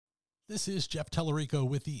This is Jeff Tellerico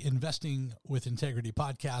with the Investing with Integrity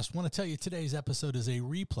podcast. I want to tell you today's episode is a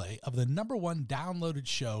replay of the #1 downloaded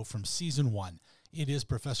show from season 1. It is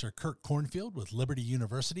Professor Kurt Cornfield with Liberty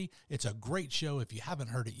University. It's a great show. If you haven't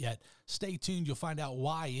heard it yet, stay tuned. You'll find out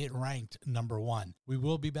why it ranked #1. We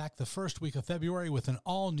will be back the first week of February with an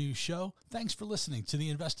all-new show. Thanks for listening to the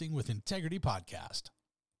Investing with Integrity podcast.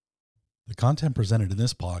 The content presented in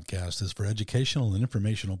this podcast is for educational and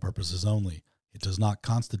informational purposes only. It does not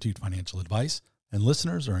constitute financial advice, and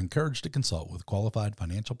listeners are encouraged to consult with qualified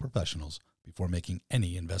financial professionals before making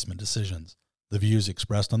any investment decisions. The views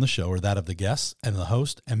expressed on the show are that of the guests and the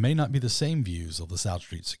host and may not be the same views of LaSalle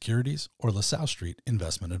Street Securities or LaSalle Street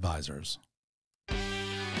Investment Advisors.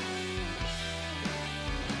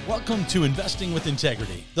 Welcome to Investing with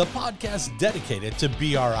Integrity, the podcast dedicated to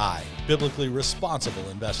BRI, biblically responsible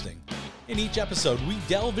investing. In each episode, we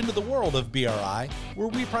delve into the world of BRI, where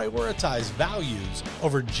we prioritize values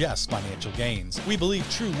over just financial gains. We believe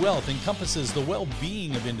true wealth encompasses the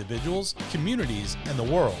well-being of individuals, communities, and the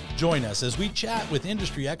world. Join us as we chat with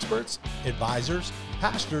industry experts, advisors,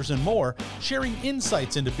 pastors, and more, sharing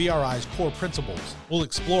insights into BRI's core principles. We'll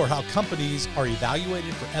explore how companies are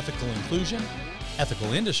evaluated for ethical inclusion,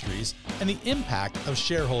 ethical industries, and the impact of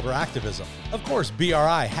shareholder activism. Of course,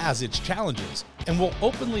 BRI has its challenges, and we'll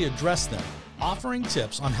openly address them, offering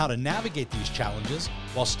tips on how to navigate these challenges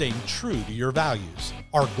while staying true to your values.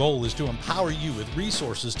 Our goal is to empower you with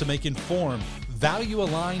resources to make informed,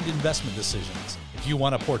 value-aligned investment decisions. If you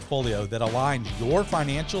want a portfolio that aligns your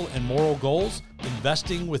financial and moral goals,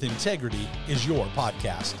 Investing with Integrity is your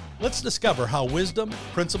podcast. Let's discover how wisdom,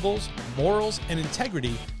 principles, morals, and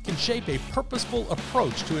integrity can shape a purposeful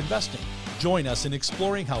approach to investing. Join us in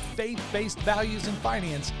exploring how faith-based values and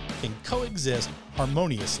finance can coexist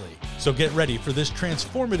harmoniously. So get ready for this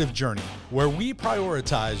transformative journey where we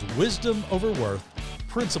prioritize wisdom over worth,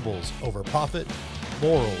 principles over profit,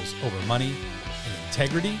 morals over money, and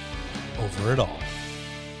integrity over it all.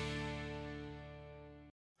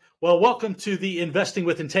 Well, welcome to the Investing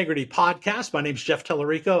with Integrity podcast. My name is Jeff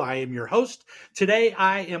Tellerico. I am your host. Today,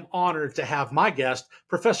 I am honored to have my guest,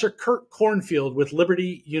 Professor Kurt Cornfield with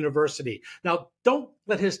Liberty University. Now, don't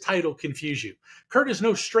let his title confuse you. Kurt is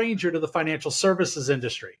no stranger to the financial services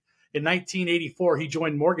industry. In 1984, he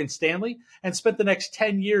joined Morgan Stanley and spent the next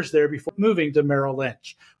 10 years there before moving to Merrill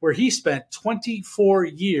Lynch, where he spent 24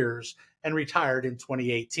 years and retired in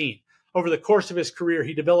 2018. Over the course of his career,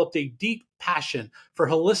 he developed a deep passion for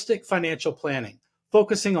holistic financial planning,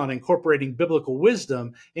 focusing on incorporating biblical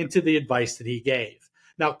wisdom into the advice that he gave.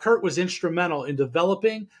 Now, Kurt was instrumental in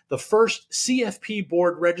developing the first CFP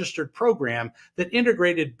board registered program that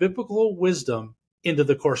integrated biblical wisdom into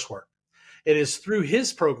the coursework. It is through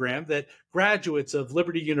his program that graduates of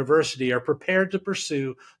Liberty University are prepared to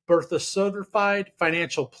pursue both the Certified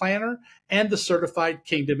Financial Planner and the Certified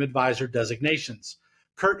Kingdom Advisor designations.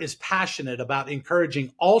 Kurt is passionate about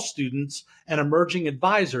encouraging all students and emerging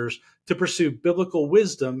advisors to pursue biblical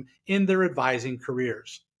wisdom in their advising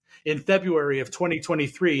careers. In February of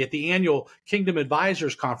 2023, at the annual Kingdom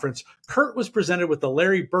Advisors Conference, Kurt was presented with the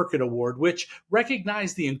Larry Burkett Award, which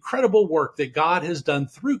recognized the incredible work that God has done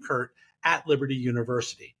through Kurt at Liberty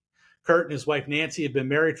University. Kurt and his wife Nancy have been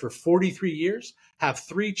married for 43 years, have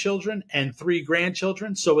 3 children and 3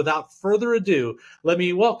 grandchildren. So without further ado, let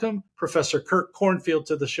me welcome Professor Kurt Cornfield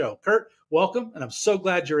to the show. Kurt, welcome, and I'm so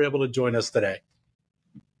glad you're able to join us today.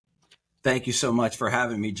 Thank you so much for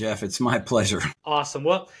having me, Jeff. It's my pleasure. Awesome.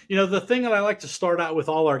 Well, the thing that I like to start out with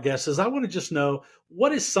all our guests is I want to just know,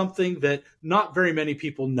 what is something that not very many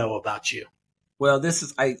people know about you? Well,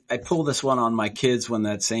 I pull this one on my kids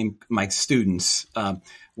my students,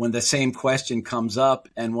 when the same question comes up.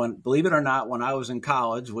 And believe it or not, when I was in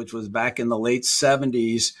college, which was back in the late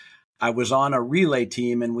 70s, I was on a relay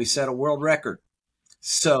team and we set a world record.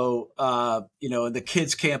 So, the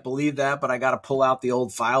kids can't believe that, but I got to pull out the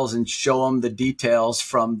old files and show them the details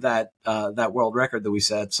from that world record that we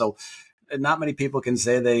set. So not many people can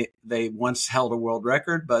say they once held a world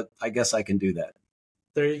record, but I guess I can do that.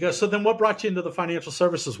 There you go. So then what brought you into the financial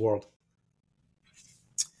services world?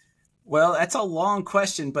 Well, that's a long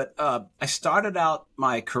question, but I started out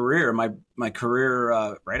my career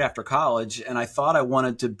right after college, and I thought I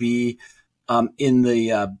wanted to be in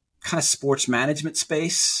the kind of sports management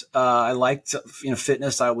space. I liked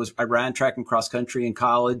fitness. I ran track and cross country in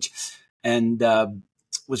college, and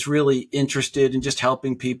was really interested in just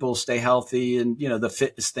helping people stay healthy and the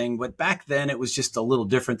fitness thing. But back then, it was just a little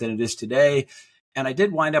different than it is today. And I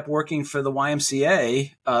did wind up working for the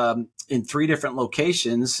YMCA in 3 different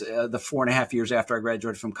locations the 4.5 years after I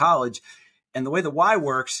graduated from college. And the way the Y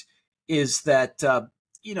works is that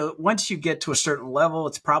once you get to a certain level,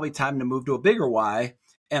 it's probably time to move to a bigger why.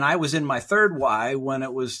 And I was in my third why when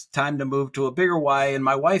it was time to move to a bigger why. And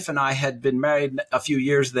my wife and I had been married a few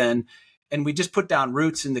years then, and we just put down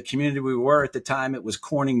roots in the community we were at the time. It was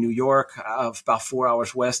Corning, New York, about 4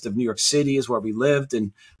 hours west of New York City is where we lived.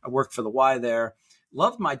 And I worked for the Y there.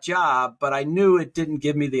 Loved my job, but I knew it didn't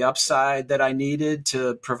give me the upside that I needed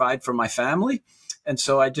to provide for my family. And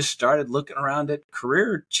so I just started looking around at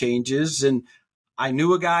career changes. And I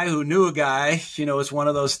knew a guy who knew a guy. It's one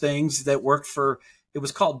of those things that worked for, it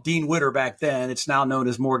was called Dean Witter back then. It's now known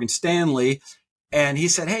as Morgan Stanley. And he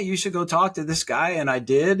said, hey, you should go talk to this guy. And I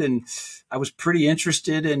did. And I was pretty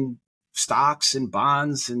interested in stocks and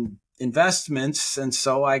bonds and investments. And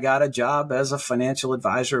so I got a job as a financial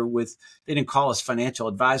advisor they didn't call us financial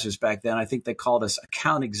advisors back then. I think they called us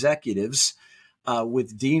account executives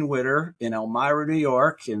with Dean Witter in Elmira, New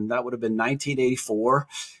York. And that would have been 1984.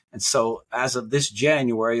 And so as of this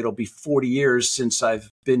January, it'll be 40 years since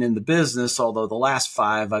I've been in the business, although the last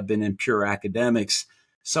 5 I've been in pure academics.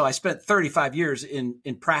 So I spent 35 years in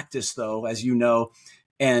practice, though, as you know,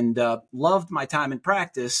 and loved my time in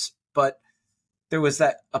practice. But there was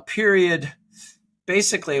a period,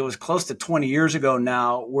 basically it was close to 20 years ago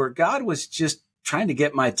now, where God was just trying to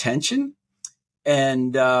get my attention.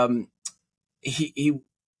 And he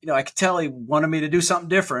I could tell he wanted me to do something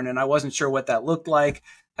different, and I wasn't sure what that looked like.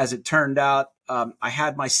 As it turned out, I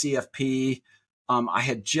had my CFP. I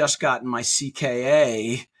had just gotten my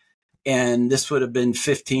CKA, and this would have been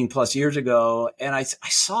 15 plus years ago. And I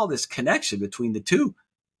saw this connection between the two.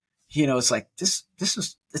 It's like,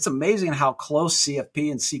 it's amazing how close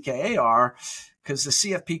CFP and CKA are, because the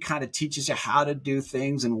CFP kind of teaches you how to do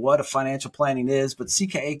things and what a financial planning is, but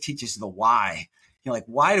CKA teaches you the why. Like,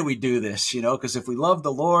 why do we do this? Because if we love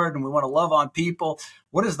the Lord and we want to love on people,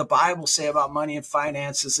 what does the Bible say about money and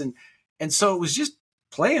finances? And so it was just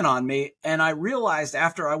playing on me. And I realized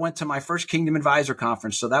after I went to my first Kingdom Advisor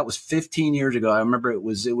Conference, so that was 15 years ago. I remember it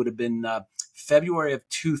would have been February of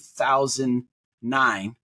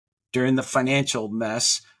 2009 during the financial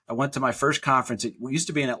mess. I went to my first conference. It used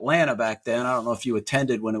to be in Atlanta back then. I don't know if you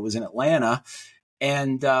attended when it was in Atlanta.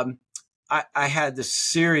 And I had this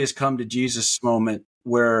serious come to Jesus moment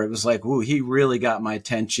where it was like, ooh, he really got my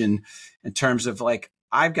attention in terms of like,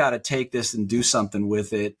 I've got to take this and do something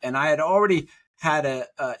with it. And I had already had a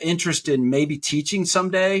interest in maybe teaching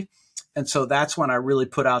someday. And so that's when I really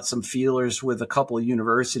put out some feelers with a couple of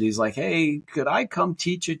universities like, hey, could I come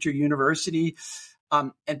teach at your university?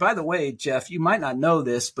 And by the way, Jeff, you might not know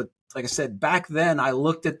this, but like I said, back then I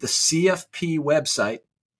looked at the CFP website,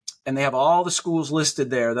 and they have all the schools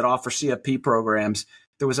listed there that offer CFP programs.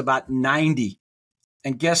 There was about 90.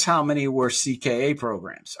 And guess how many were CKA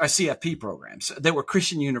programs or CFP programs? They were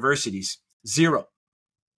Christian universities, 0.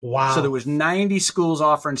 Wow. So there was 90 schools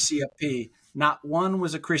offering CFP. Not one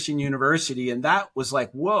was a Christian university. And that was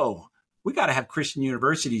like, whoa, we got to have Christian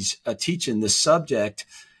universities teaching this subject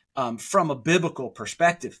from a biblical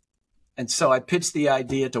perspective. And so I pitched the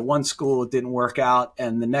idea to one school. It didn't work out.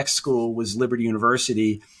 And the next school was Liberty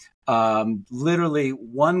University. Literally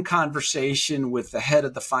one conversation with the head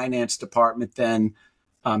of the finance department then.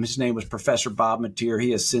 His name was Professor Bob Mateer.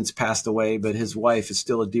 He has since passed away, but his wife is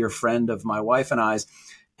still a dear friend of my wife and I's.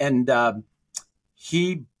 And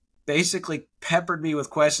he basically peppered me with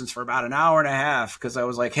questions for about an hour and a half because I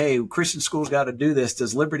was like, hey, Christian school's got to do this.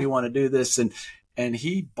 Does Liberty want to do this? And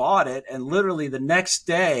he bought it. And literally the next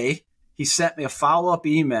day, he sent me a follow-up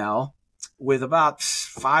email with about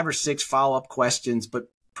 5 or 6 follow-up questions, but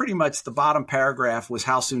pretty much the bottom paragraph was,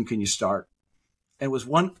 how soon can you start? And it was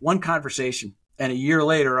one conversation. And a year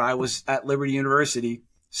later, I was at Liberty University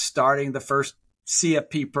starting the first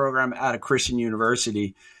CFP program at a Christian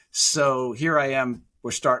university. So here I am.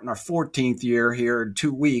 We're starting our 14th year here in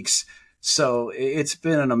 2 weeks. So it's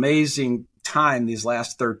been an amazing time these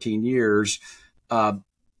last 13 years,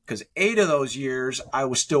 because 8 of those years I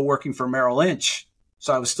was still working for Merrill Lynch.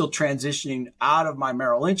 So I was still transitioning out of my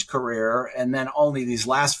Merrill Lynch career. And then only these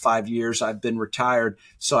last 5 years I've been retired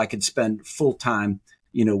so I could spend full time,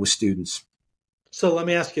 with students. So let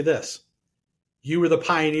me ask you this. You were the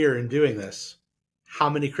pioneer in doing this. How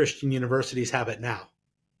many Christian universities have it now?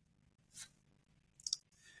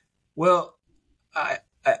 Well,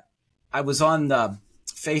 I was on the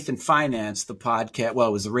Faith and Finance, the podcast. Well,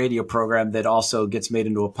 it was the radio program that also gets made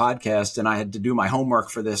into a podcast, and I had to do my homework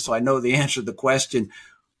for this, so I know the answer to the question.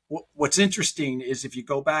 What's interesting is if you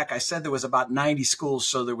go back, I said there was about 90 schools,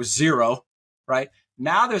 so there was 0, right?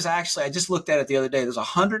 Now there's actually, I just looked at it the other day, there's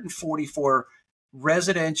 144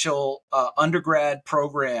 residential undergrad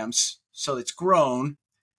programs, so it's grown,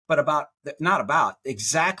 but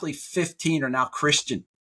exactly 15 are now Christian.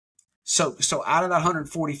 So out of that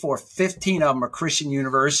 144, 15 of them are Christian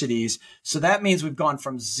universities. So that means we've gone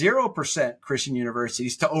from 0% Christian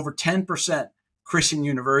universities to over 10% Christian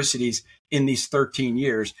universities in these 13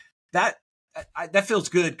 years. That feels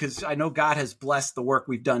good because I know God has blessed the work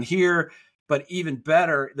we've done here, but even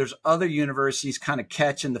better, there's other universities kind of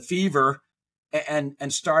catching the fever and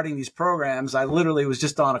starting these programs. I literally was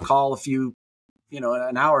just on a call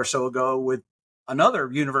an hour or so ago with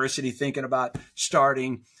another university thinking about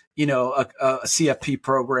starting, a CFP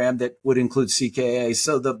program that would include CKA.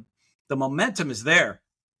 So the momentum is there,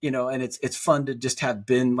 and it's fun to just have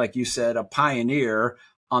been, like you said, a pioneer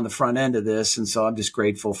on the front end of this. And so I'm just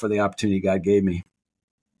grateful for the opportunity God gave me.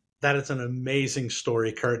 That is an amazing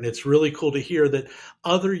story, Kurt. And it's really cool to hear that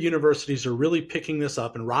other universities are really picking this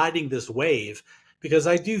up and riding this wave, because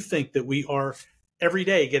I do think that we are every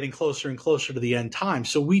day getting closer and closer to the end time.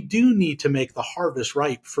 So we do need to make the harvest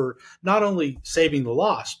ripe for not only saving the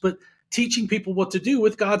lost, but teaching people what to do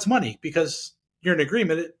with God's money, because you're in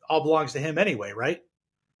agreement, it all belongs to him anyway, right?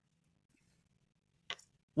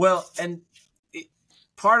 Well, and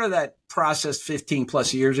part of that process 15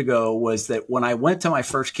 plus years ago was that when I went to my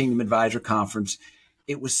first Kingdom Advisor Conference,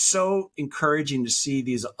 it was so encouraging to see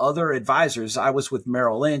these other advisors. I was with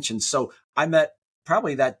Merrill Lynch. And so I met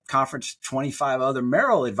probably that conference, 25 other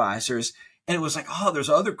Merrill advisors. And it was like, oh, there's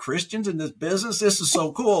other Christians in this business. This is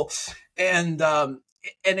so cool. And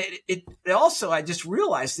it also, I just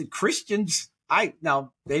realized that Christians,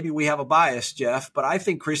 now maybe we have a bias, Jeff, but I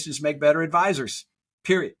think Christians make better advisors,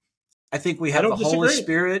 period. I think we have the Holy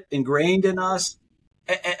Spirit ingrained in us.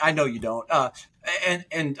 I know you don't.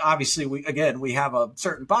 And obviously we have a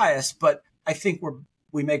certain bias, but I think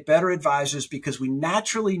we make better advisors because we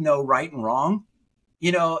naturally know right and wrong,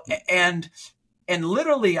 and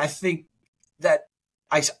literally I think that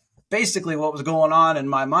basically what was going on in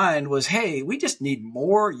my mind was, hey, we just need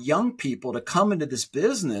more young people to come into this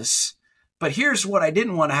business. But here's what I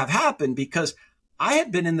didn't want to have happen, because I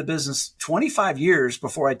had been in the business 25 years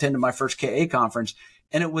before I attended my first KA conference.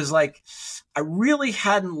 And it was like, I really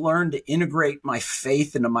hadn't learned to integrate my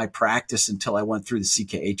faith into my practice until I went through the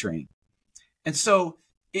CKA training. And so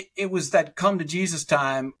it was that come to Jesus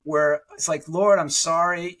time where it's like, Lord, I'm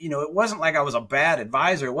sorry. It wasn't like I was a bad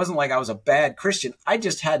advisor. It wasn't like I was a bad Christian. I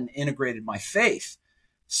just hadn't integrated my faith.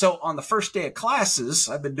 So on the first day of classes,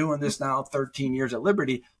 I've been doing this now 13 years at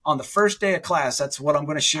Liberty. On the first day of class, that's what I'm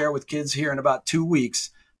going to share with kids here in about 2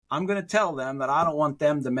 weeks. I'm going to tell them that I don't want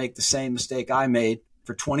them to make the same mistake I made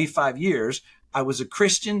for 25 years. I was a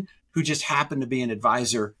Christian who just happened to be an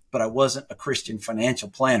advisor, but I wasn't a Christian financial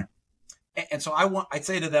planner. And so I'd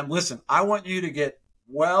say to them, listen, I want you to get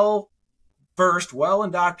well versed, well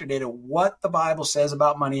indoctrinated what the Bible says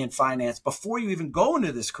about money and finance before you even go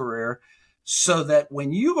into this career, so that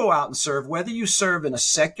when you go out and serve, whether you serve in a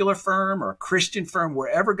secular firm or a Christian firm,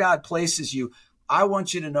 wherever God places you, I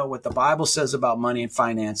want you to know what the Bible says about money and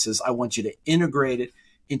finances. I want you to integrate it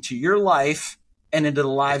into your life and into the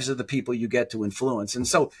lives of the people you get to influence. And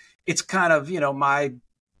so it's kind of, my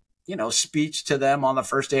speech to them on the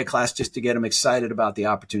first day of class, just to get them excited about the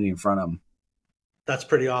opportunity in front of them. That's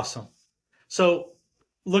pretty awesome. So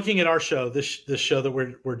looking at our show, this show that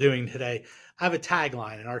we're doing today, I have a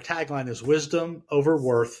tagline, and our tagline is wisdom over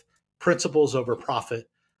worth, principles over profit,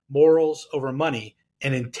 morals over money,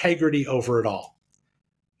 and integrity over it all.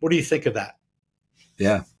 What do you think of that?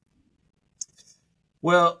 Yeah.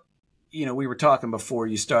 Well, we were talking before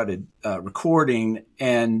you started recording,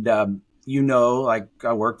 and like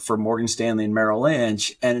I worked for Morgan Stanley and Merrill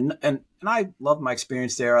Lynch, and I love my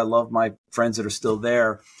experience there. I love my friends that are still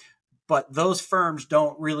there, but those firms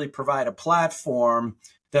don't really provide a platform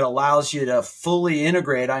that allows you to fully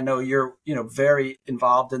integrate. I know you're, very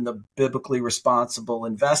involved in the biblically responsible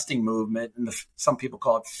investing movement, and some people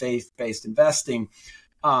call it faith-based investing.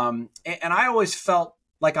 And I always felt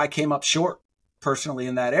like I came up short personally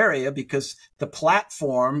in that area, because the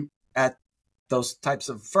platform at those types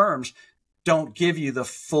of firms don't give you the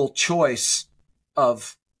full choice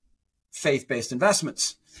of faith-based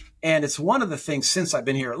investments. And it's one of the things, since I've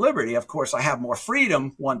been here at Liberty, of course, I have more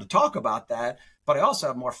freedom, to talk about that, but I also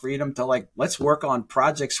have more freedom to let's work on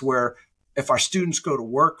projects where if our students go to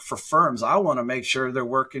work for firms, I want to make sure they're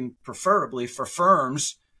working preferably for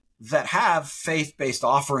firms that have faith-based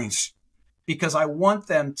offerings, because I want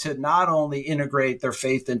them to not only integrate their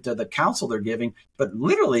faith into the counsel they're giving, but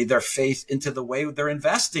literally their faith into the way they're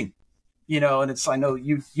investing. And I know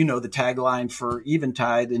you know the tagline for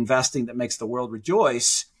Eventide, investing that makes the world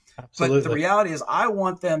rejoice. Absolutely. But the reality is I don't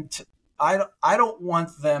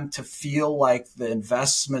want them to feel like the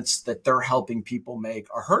investments that they're helping people make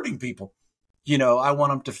are hurting people. I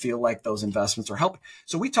want them to feel like those investments are helping.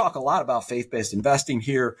 So we talk a lot about faith-based investing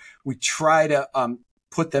here. We try to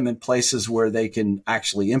put them in places where they can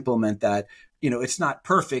actually implement that. It's not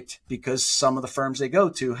perfect because some of the firms they go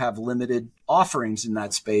to have limited offerings in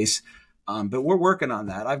that space. But we're working on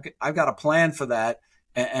that. I've got a plan for that.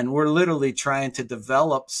 And we're literally trying to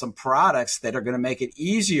develop some products that are going to make it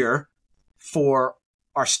easier for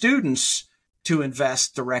our students to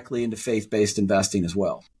invest directly into faith-based investing as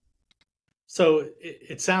well. So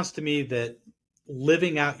it sounds to me that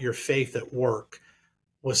living out your faith at work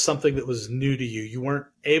was something that was new to you. You weren't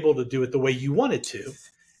able to do it the way you wanted to,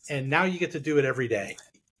 and now you get to do it every day.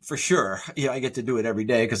 For sure. I get to do it every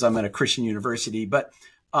day because I'm at a Christian university. But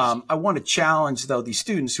I want to challenge, though, these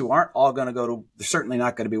students who aren't all going to they're certainly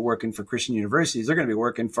not going to be working for Christian universities. They're going to be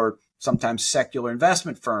working for sometimes secular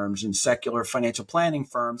investment firms and secular financial planning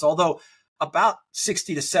firms, although about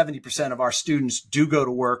 60 to 70% of our students do go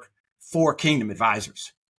to work for Kingdom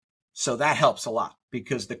advisors. So that helps a lot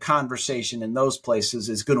because the conversation in those places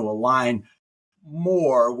is going to align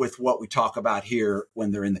more with what we talk about here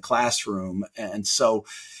when they're in the classroom. And so,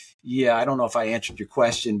 I don't know if I answered your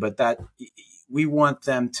question, but that we want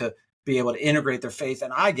them to be able to integrate their faith.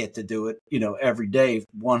 And I get to do it, every day,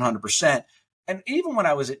 100%. And even when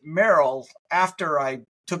I was at Merrill, after I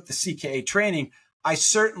took the CKA training, I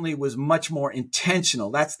certainly was much more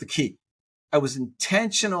intentional. That's the key. I was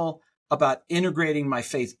intentional about integrating my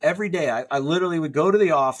faith every day. I literally would go to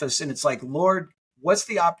the office and it's like, Lord, what's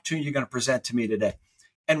the opportunity you're going to present to me today?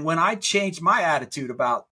 And when I changed my attitude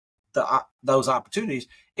about those opportunities,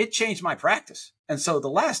 it changed my practice. And so the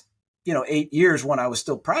last, 8 years when I was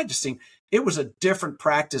still practicing, it was a different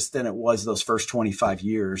practice than it was those first 25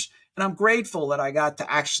 years. And I'm grateful that I got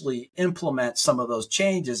to actually implement some of those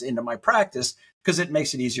changes into my practice because it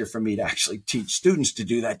makes it easier for me to actually teach students to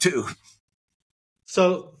do that too.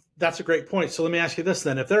 So that's a great point. So let me ask you this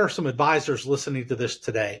then. If there are some advisors listening to this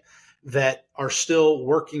today that are still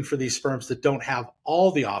working for these firms that don't have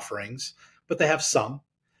all the offerings, but they have some,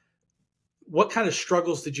 what kind of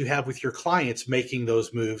struggles did you have with your clients making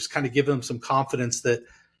those moves? Kind of give them some confidence that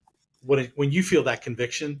when you feel that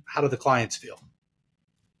conviction, how do the clients feel?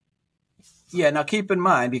 Yeah. Now keep in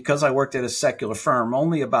mind, because I worked at a secular firm,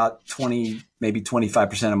 only about 20, maybe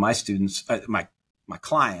 25% of my students, my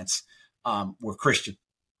clients, were Christian.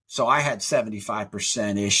 So I had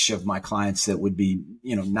 75% ish of my clients that would be,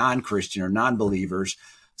 non-Christian or non-believers.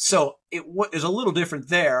 So it is a little different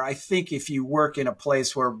there. I think if you work in a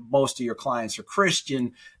place where most of your clients are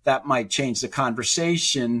Christian, that might change the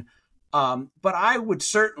conversation. But I would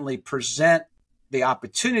certainly present the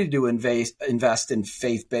opportunity to invest in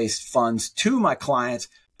faith-based funds to my clients,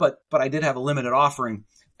 but I did have a limited offering.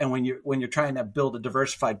 And when you're trying to build a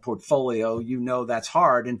diversified portfolio, that's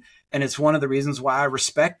hard. And it's one of the reasons why I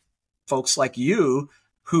respect folks like you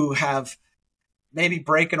who have maybe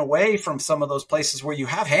breaking away from some of those places where you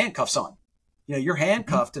have handcuffs on. You're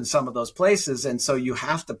handcuffed in some of those places. And so you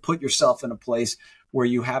have to put yourself in a place where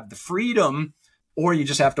you have the freedom, or you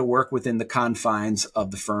just have to work within the confines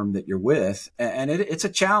of the firm that you're with. And it's a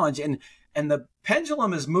challenge. And the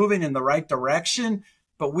pendulum is moving in the right direction,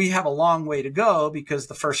 but we have a long way to go because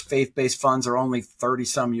the first faith-based funds are only 30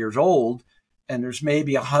 some years old. And there's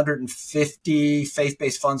maybe 150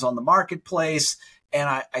 faith-based funds on the marketplace. And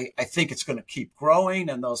I think it's going to keep growing,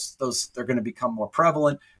 and those they're going to become more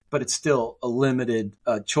prevalent, but it's still a limited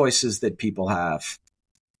choices that people have.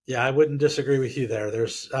 Yeah, I wouldn't disagree with you there.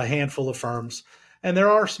 There's a handful of firms, and there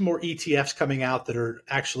are some more ETFs coming out that are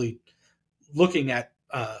actually looking at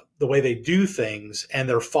the way they do things, and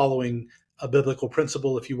they're following a biblical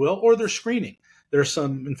principle, if you will, or they're screening. There's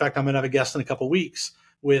some, in fact, I'm going to have a guest in a couple of weeks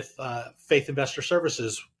with Faith Investor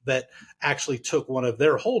Services that actually took one of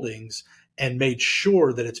their holdings and made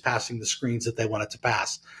sure that it's passing the screens that they want it to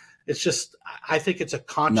pass. It's just, I think it's a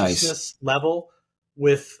consciousness level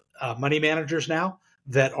with money managers now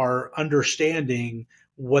that are understanding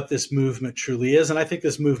what this movement truly is. And I think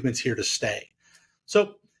this movement's here to stay.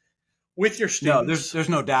 So with your students. No, there's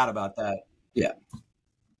no doubt about that. Yeah.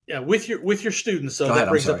 Yeah. With your students, so that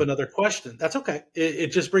brings up another question. That's okay. It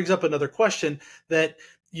just brings up another question that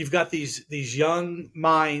you've got these young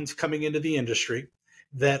minds coming into the industry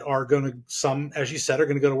that are going to, some, as you said, are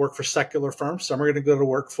going to go to work for secular firms. Some are going to go to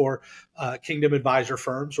work for Kingdom advisor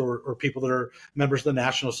firms or people that are members of the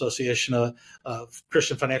National Association of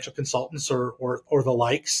Christian Financial Consultants or the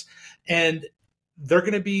likes. And they're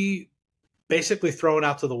going to be basically thrown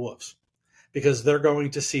out to the wolves because they're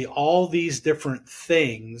going to see all these different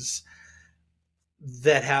things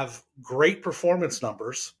that have great performance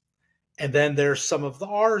numbers. And then there's some of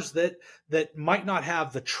ours that might not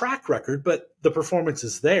have the track record, but the performance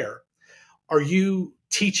is there. Are you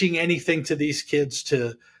teaching anything to these kids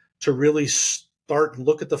to really start and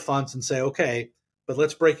look at the funds and say, okay, but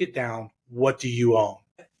let's break it down. What do you own?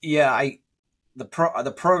 Yeah, the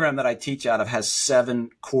program that I teach out of has 7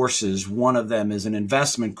 courses. One of them is an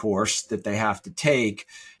investment course that they have to take.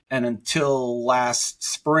 And until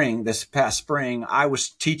this past spring, I was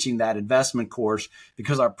teaching that investment course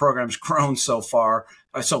because our program's grown so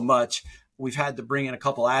much. We've had to bring in a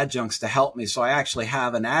couple adjuncts to help me. So I actually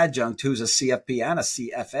have an adjunct who's a CFP and a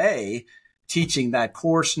CFA teaching that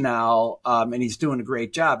course now. And he's doing a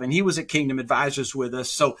great job. And he was at Kingdom Advisors with us.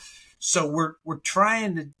 So we're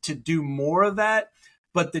trying to do more of that.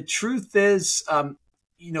 But the truth is,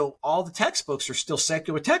 all the textbooks are still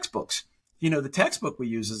secular textbooks. The textbook we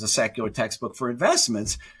use is a secular textbook for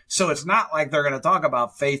investments. So it's not like they're going to talk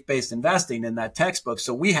about faith-based investing in that textbook.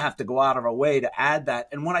 So we have to go out of our way to add that.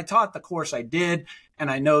 And when I taught the course, I did. And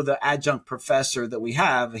I know the adjunct professor that we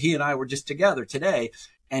have, he and I were just together today,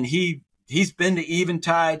 and he's been to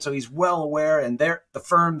Eventide, so he's well aware. And the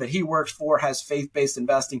firm that he works for has faith-based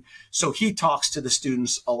investing. So he talks to the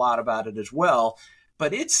students a lot about it as well.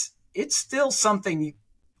 But it's still something,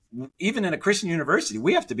 even in a Christian university,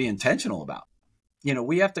 we have to be intentional about.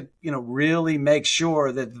 We have to, really make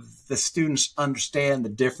sure that the students understand the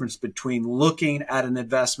difference between looking at an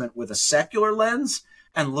investment with a secular lens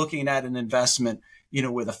and looking at an investment,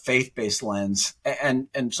 with a faith-based lens.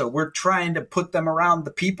 And so we're trying to put them around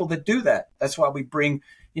the people that do that. That's why we bring,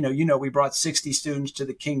 we brought 60 students to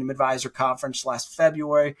the Kingdom Advisor Conference last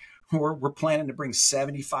February. We're planning to bring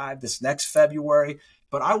 75 this next February.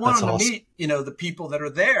 But I want them to meet, the people that are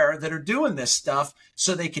there that are doing this stuff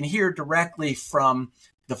so they can hear directly from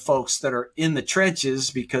the folks that are in the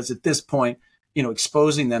trenches, because at this point,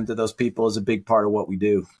 exposing them to those people is a big part of what we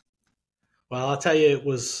do. Well, I'll tell you, it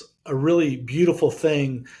was a really beautiful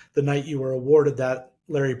thing the night you were awarded that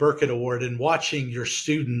Larry Burkett Award, and watching your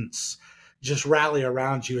students just rally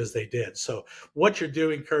around you as they did. So what you're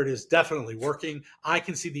doing, Kurt, is definitely working. I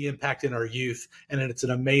can see the impact in our youth, and it's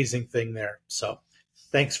an amazing thing there. So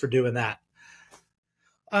thanks for doing that.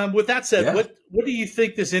 With that said, Yeah. What do you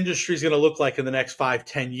think this industry is going to look like in the next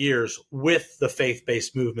 5-10 years with the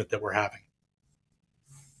faith-based movement that we're having?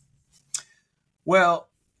 Well,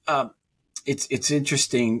 it's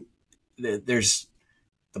interesting. There's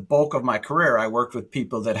the bulk of my career, I worked with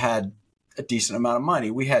people that had a decent amount of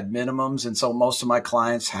money. We had minimums, and so most of my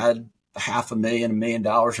clients had $500,000, $1 million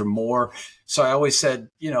or more. So I always said,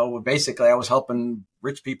 basically I was helping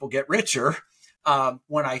rich people get richer.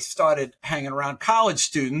 When I started hanging around college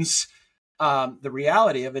students, the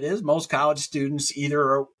reality of it is most college students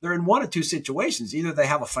they're in one of two situations. Either they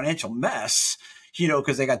have a financial mess,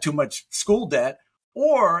 because they got too much school debt,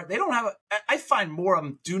 or they don't have I find more of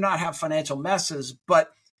them do not have financial messes,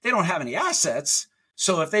 but they don't have any assets.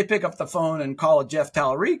 So if they pick up the phone and call a Jeff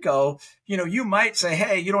Tallarico, you might say,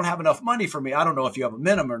 hey, you don't have enough money for me. I don't know if you have a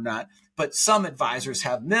minimum or not, but some advisors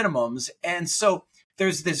have minimums. And so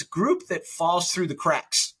there's this group that falls through the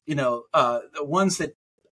cracks, the ones that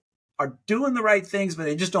are doing the right things, but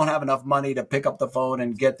they just don't have enough money to pick up the phone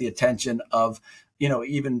and get the attention of,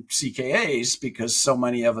 even CKAs, because so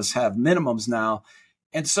many of us have minimums now.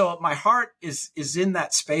 And so my heart is in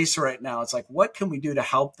that space right now. It's like, what can we do to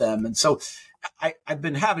help them? And so I've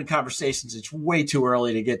been having conversations. It's way too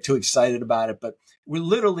early to get too excited about it, but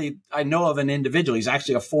I know of an individual. He's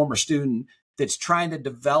actually a former student that's trying to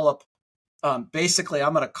develop basically,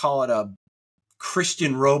 I'm going to call it a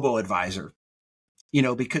Christian robo-advisor,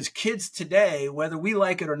 because kids today, whether we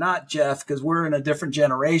like it or not, Jeff, because we're in a different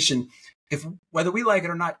generation, whether we like it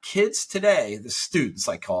or not, kids today, the students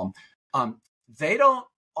I call them, they don't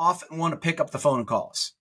often want to pick up the phone and call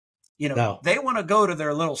us. No. They want to go to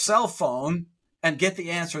their little cell phone and get the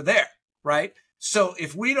answer there, right? So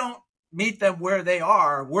if we don't meet them where they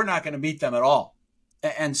are, we're not going to meet them at all.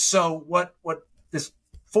 And so what this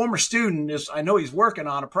former student is, I know he's working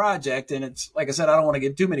on a project, and it's like I said, I don't want to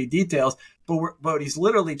get too many details, but he's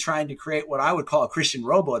literally trying to create what I would call a Christian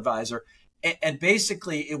robo-advisor. And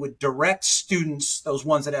basically it would direct students, those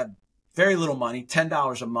ones that have very little money,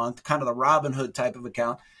 $10 a month, kind of the Robin Hood type of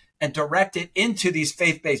account, and direct it into these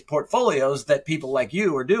faith-based portfolios that people like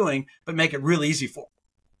you are doing, but make it real easy for them.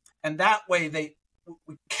 And that way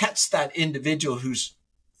we catch that individual who's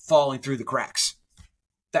falling through the cracks.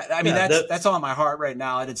 That's on my heart right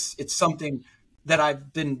now. And it's something that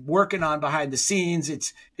I've been working on behind the scenes.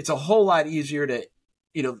 It's a whole lot easier to,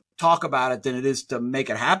 talk about it than it is to make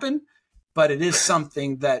it happen. But it is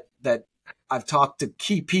something that I've talked to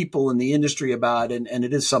key people in the industry about, and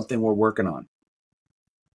it is something we're working on.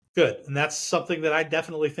 Good. And that's something that I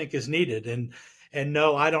definitely think is needed. And And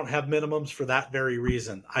no, I don't have minimums for that very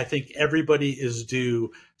reason. I think everybody is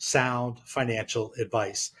due sound financial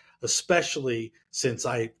advice, especially since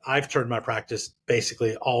I've turned my practice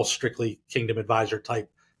basically all strictly Kingdom Advisor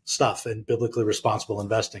type stuff and biblically responsible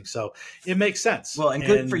investing. So it makes sense. Well, and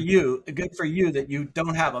good for you that you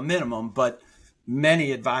don't have a minimum, but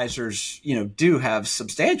many advisors, do have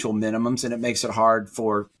substantial minimums, and it makes it hard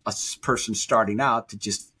for a person starting out to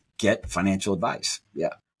just get financial advice. Yeah.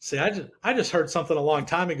 See, I just heard something a long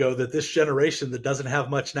time ago that this generation that doesn't have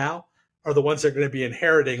much now are the ones that are going to be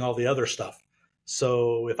inheriting all the other stuff.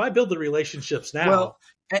 So if I build the relationships now. Well,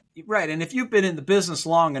 right. And if you've been in the business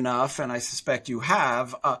long enough, and I suspect you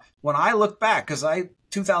have, when I look back, because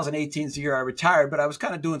 2018 is the year I retired, but I was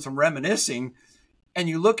kind of doing some reminiscing, and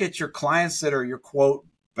you look at your clients that are your quote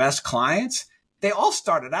best clients, they all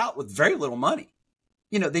started out with very little money.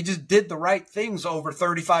 They just did the right things over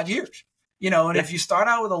 35 years. And if you start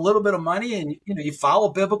out with a little bit of money and, you follow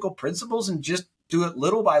biblical principles and just do it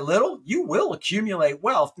little by little, you will accumulate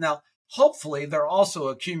wealth. Now, hopefully they're also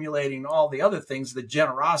accumulating all the other things, the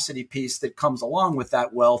generosity piece that comes along with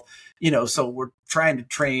that wealth. So we're trying to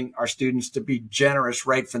train our students to be generous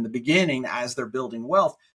right from the beginning as they're building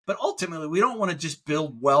wealth. But ultimately, we don't want to just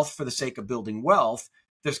build wealth for the sake of building wealth.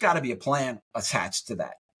 There's got to be a plan attached to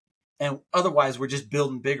that. And otherwise, we're just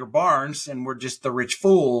building bigger barns and we're just the rich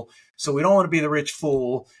fool. So we don't want to be the rich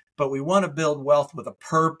fool, but we want to build wealth with a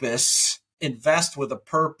purpose, invest with a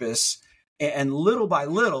purpose, and little by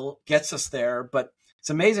little gets us there. But it's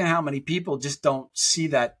amazing how many people just don't see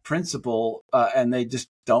that principle and they just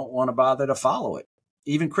don't want to bother to follow it.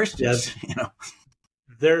 Even Christians,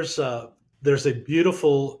 There's a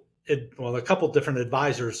beautiful, a couple different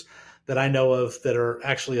advisors that I know of that are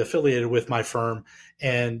actually affiliated with my firm,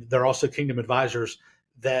 and they're also Kingdom Advisors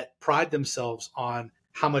that pride themselves on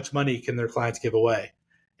how much money can their clients give away.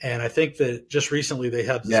 And I think that just recently they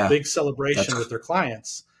had this big celebration with their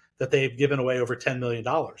clients that they've given away over $10 million.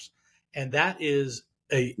 And that is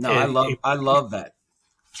I love that.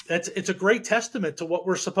 It's a great testament to what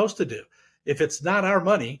we're supposed to do. If it's not our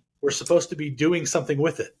money, we're supposed to be doing something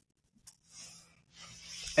with it.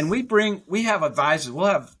 And we have advisors. We'll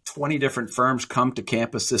have 20 different firms come to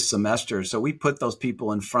campus this semester. So we put those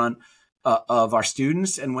people in front of our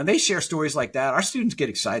students. And when they share stories like that, our students get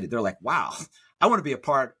excited. They're like, wow, I want to be a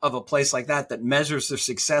part of a place like that measures their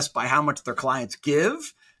success by how much their clients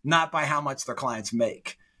give, not by how much their clients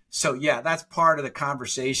make. So yeah, that's part of the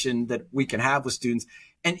conversation that we can have with students.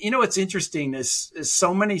 And what's interesting is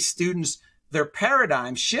so many students, their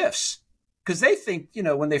paradigm shifts. Because they think,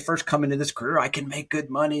 when they first come into this career, I can make good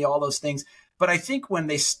money, all those things. But I think when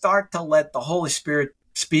they start to let the Holy Spirit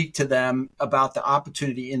speak to them about the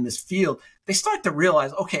opportunity in this field, they start to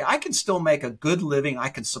realize, okay, I can still make a good living. I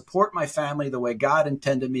can support my family the way God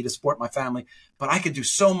intended me to support my family. But I can do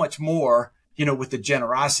so much more, with the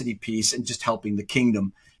generosity piece and just helping the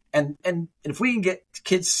kingdom. And if we can get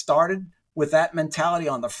kids started with that mentality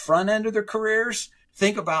on the front end of their careers,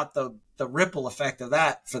 think about the ripple effect of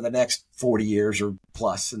that for the next 40 years or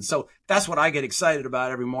plus. And so that's what I get excited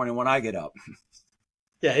about every morning when I get up.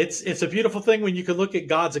 Yeah, it's a beautiful thing when you can look at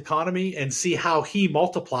God's economy and see how he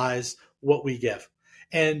multiplies what we give.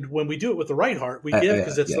 And when we do it with the right heart, we give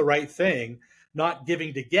because it's the right thing, not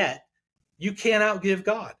giving to get. You can't outgive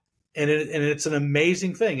God. And it's an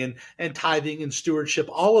amazing thing. And tithing and stewardship,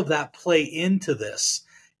 all of that play into this.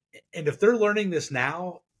 And if they're learning this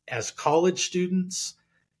now as college students,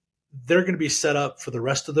 they're going to be set up for the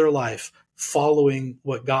rest of their life following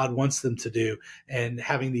what God wants them to do and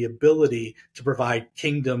having the ability to provide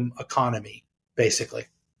kingdom economy, basically.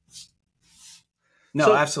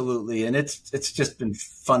 No, absolutely. And it's just been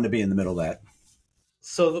fun to be in the middle of that.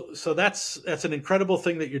 So that's an incredible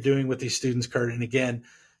thing that you're doing with these students, Kurt. And again,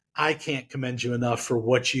 I can't commend you enough for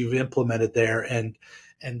what you've implemented there and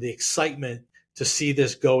the excitement to see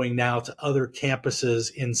this going now to other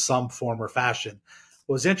campuses in some form or fashion.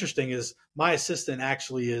 What's interesting is my assistant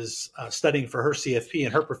actually is studying for her CFP,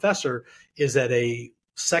 and her professor is at a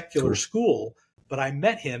secular school, but I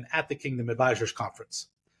met him at the Kingdom Advisors Conference.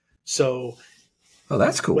 So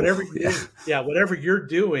that's cool. Whatever you're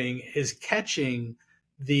doing is catching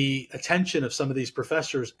the attention of some of these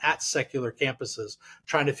professors at secular campuses,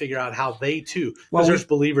 trying to figure out how they too, because there's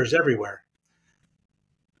believers everywhere.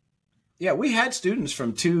 Yeah, we had students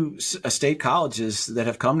from 2 state colleges that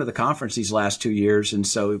have come to the conference these last 2 years. And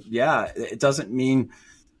so, yeah, it doesn't mean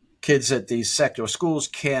kids at these secular schools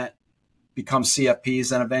can't become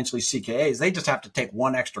CFPs and eventually CKAs. They just have to take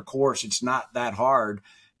one extra course. It's not that hard.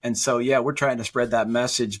 And so, yeah, we're trying to spread that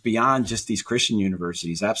message beyond just these Christian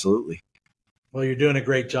universities. Absolutely. Well, you're doing a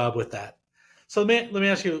great job with that. So let me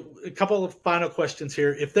ask you a couple of final questions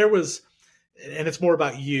here. If there was, and it's more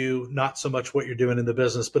about you, not so much what you're doing in the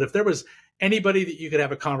business, but if there was anybody that you could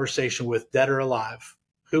have a conversation with, dead or alive,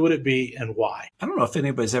 who would it be and why? I don't know if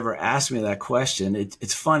anybody's ever asked me that question.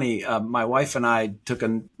 It's funny. My wife and I took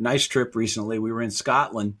a nice trip recently. We were in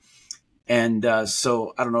Scotland. And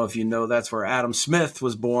so I don't know if you know, that's where Adam Smith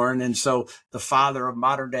was born. And so the father of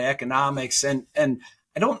modern day economics. And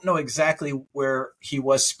I don't know exactly where he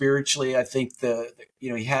was spiritually. I think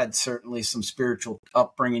he had certainly some spiritual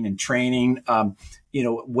upbringing and training.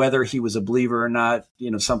 Whether he was a believer or not,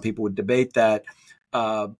 some people would debate that.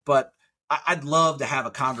 But I'd love to have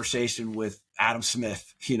a conversation with Adam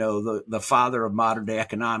Smith, the father of modern day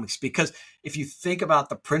economics, because if you think about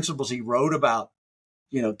the principles he wrote about,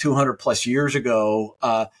 200 plus years ago,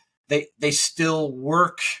 they still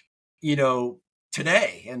work,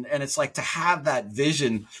 today. And it's like to have that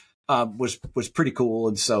vision was pretty cool.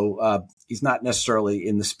 And so he's not necessarily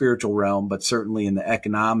in the spiritual realm, but certainly in the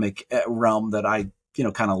economic realm that I,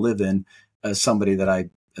 kind of live in, as somebody that I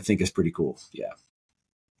think is pretty cool. Yeah.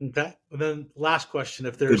 Okay. And then last question,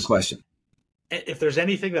 Good question. If there's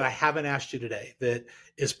anything that I haven't asked you today that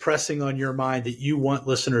is pressing on your mind that you want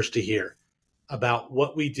listeners to hear about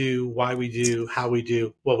what we do, why we do, how we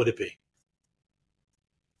do, what would it be?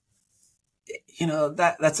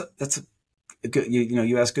 That's a good,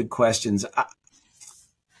 you ask good questions.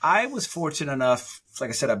 I was fortunate enough, like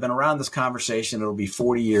I said, I've been around this conversation. It'll be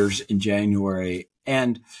 40 years in January.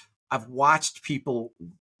 And I've watched people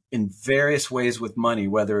in various ways with money,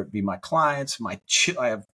 whether it be my clients, I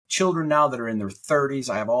have children now that are in their 30s.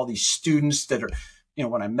 I have all these students that are,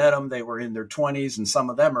 when I met them, they were in their 20s, and some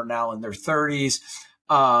of them are now in their 30s.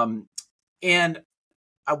 And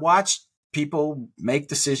I watched people make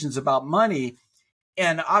decisions about money.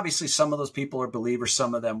 And obviously some of those people are believers,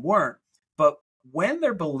 some of them weren't. But when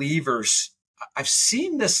they're believers, I've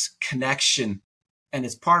seen this connection. And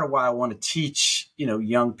it's part of why I want to teach,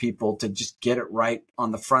 young people to just get it right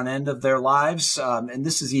on the front end of their lives. And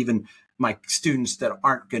this is even my students that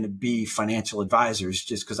aren't going to be financial advisors,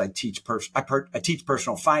 just because I teach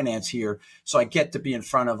personal finance here. So I get to be in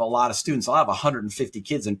front of a lot of students. I'll have 150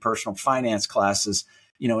 kids in personal finance classes,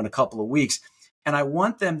 in a couple of weeks. And I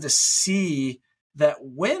want them to see that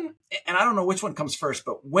and I don't know which one comes first,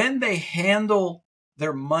 but when they handle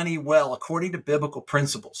their money well, according to biblical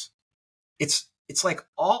principles, it's like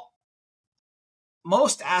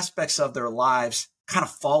most aspects of their lives kind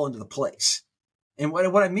of fall into the place. And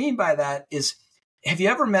what I mean by that is, have you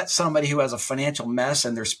ever met somebody who has a financial mess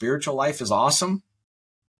and their spiritual life is awesome?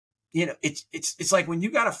 It's like when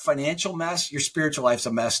you got a financial mess, your spiritual life's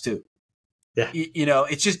a mess too. Yeah.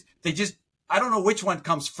 I don't know which one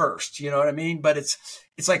comes first, you know what I mean? But it's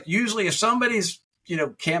like usually if somebody's,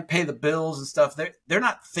 can't pay the bills and stuff, they're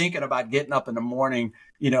not thinking about getting up in the morning,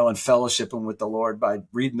 and fellowshipping with the Lord by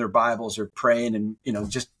reading their Bibles or praying and,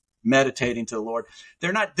 just meditating to the Lord.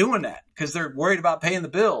 They're not doing that because they're worried about paying the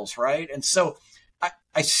bills, right? And so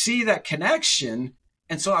I see that connection.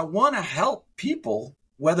 And so I want to help people,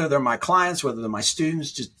 whether they're my clients, whether they're my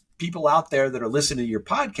students, just people out there that are listening to your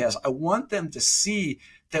podcast. I want them to see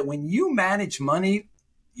that when you manage money,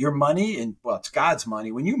 your money, and it's God's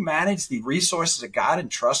money, when you manage the resources that God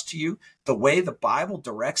entrusts to you, the way the Bible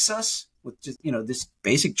directs us with just, this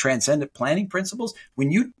basic transcendent planning principles,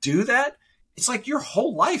 when you do that, it's like your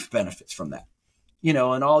whole life benefits from that,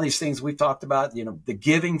 and all these things we've talked about, the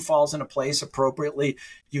giving falls into place appropriately.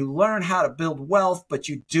 You learn how to build wealth, but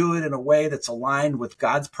you do it in a way that's aligned with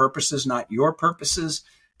God's purposes, not your purposes.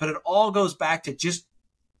 But it all goes back to just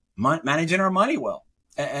managing our money well.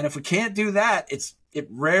 And if we can't do that,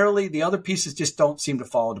 the other pieces just don't seem to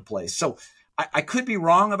fall into place. So I could be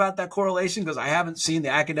wrong about that correlation because I haven't seen the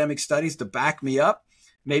academic studies to back me up.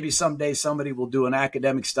 Maybe someday somebody will do an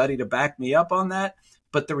academic study to back me up on that.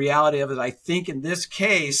 But the reality of it, I think in this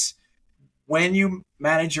case, when you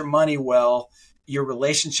manage your money well, your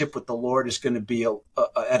relationship with the Lord is going to be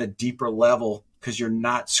at a deeper level because you're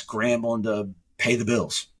not scrambling to pay the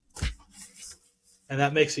bills. And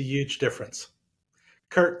that makes a huge difference.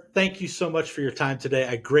 Kurt, thank you so much for your time today.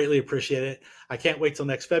 I greatly appreciate it. I can't wait till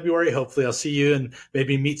next February. Hopefully I'll see you and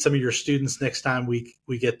maybe meet some of your students next time we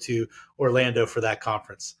get to Orlando for that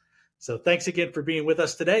conference. So thanks again for being with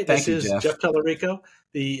us today. This is Jeff Tellerico,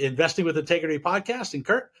 the Investing with Integrity podcast. And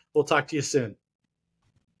Kurt, we'll talk to you soon.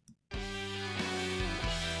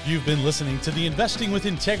 You've been listening to the Investing with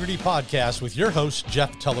Integrity podcast with your host,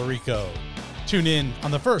 Jeff Tellerico. Tune in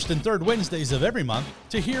on the first and third Wednesdays of every month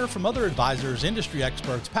to hear from other advisors, industry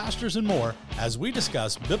experts, pastors, and more as we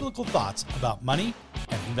discuss biblical thoughts about money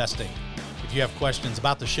and investing. If you have questions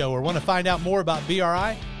about the show or want to find out more about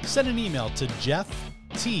BRI, send an email to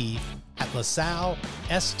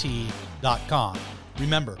jeff.t@lasalleST.com.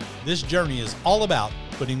 Remember, this journey is all about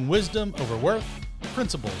putting wisdom over worth,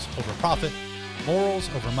 principles over profit, morals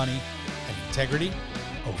over money, and integrity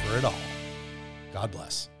over it all. God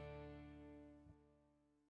bless.